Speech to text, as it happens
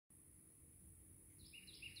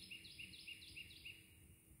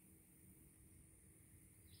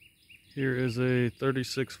Here is a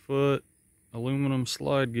 36-foot aluminum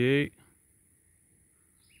slide gate.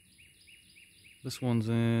 This one's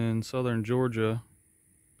in southern Georgia.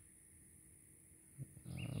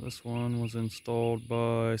 This one was installed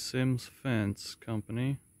by Sims Fence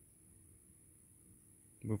Company.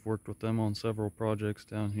 We've worked with them on several projects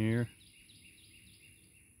down here.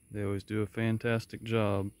 They always do a fantastic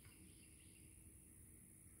job.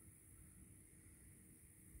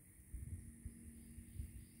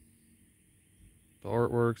 The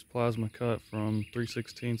artwork's plasma cut from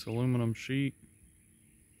 3/16 aluminum sheet.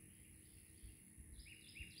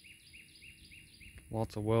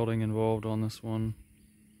 Lots of welding involved on this one.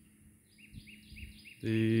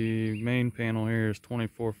 The main panel here is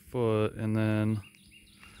 24 foot, and then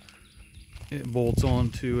it bolts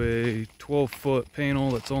onto a 12-foot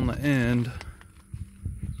panel that's on the end.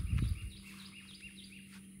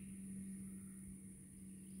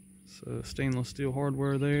 So stainless steel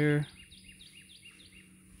hardware there.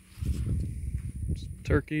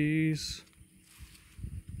 Turkeys.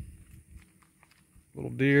 Little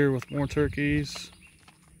deer with more turkeys.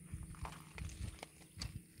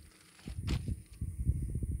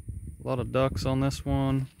 A lot of ducks on this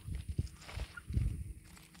one.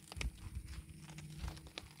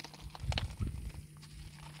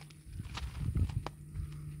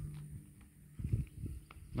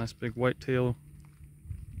 Nice big whitetail.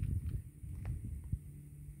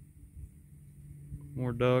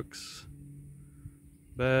 More ducks.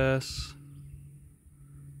 Bass.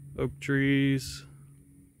 Oak trees.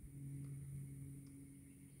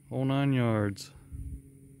 Whole 9 yards.